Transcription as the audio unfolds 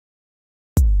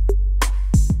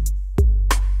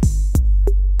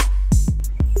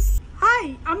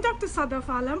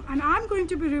Sadaf and I'm going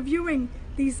to be reviewing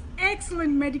these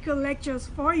excellent medical lectures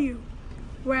for you.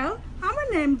 Well, I'm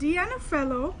an MD and a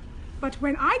fellow, but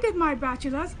when I did my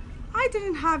bachelor's, I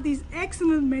didn't have these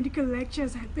excellent medical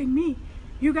lectures helping me.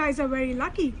 You guys are very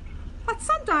lucky. But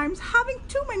sometimes having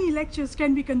too many lectures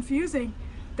can be confusing.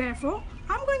 Therefore,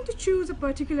 I'm going to choose a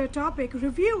particular topic,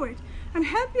 review it, and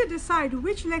help you decide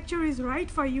which lecture is right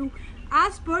for you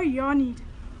as per your need.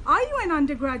 Are you an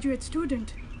undergraduate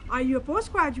student? Are you a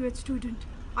postgraduate student?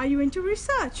 Are you into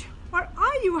research? Or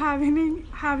are you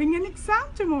having an exam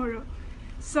tomorrow?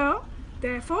 So,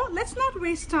 therefore, let's not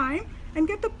waste time and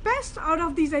get the best out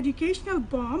of these educational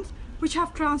bombs which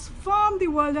have transformed the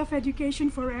world of education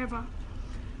forever.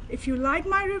 If you like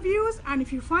my reviews and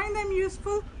if you find them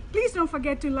useful, please don't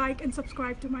forget to like and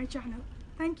subscribe to my channel.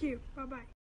 Thank you.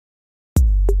 Bye-bye.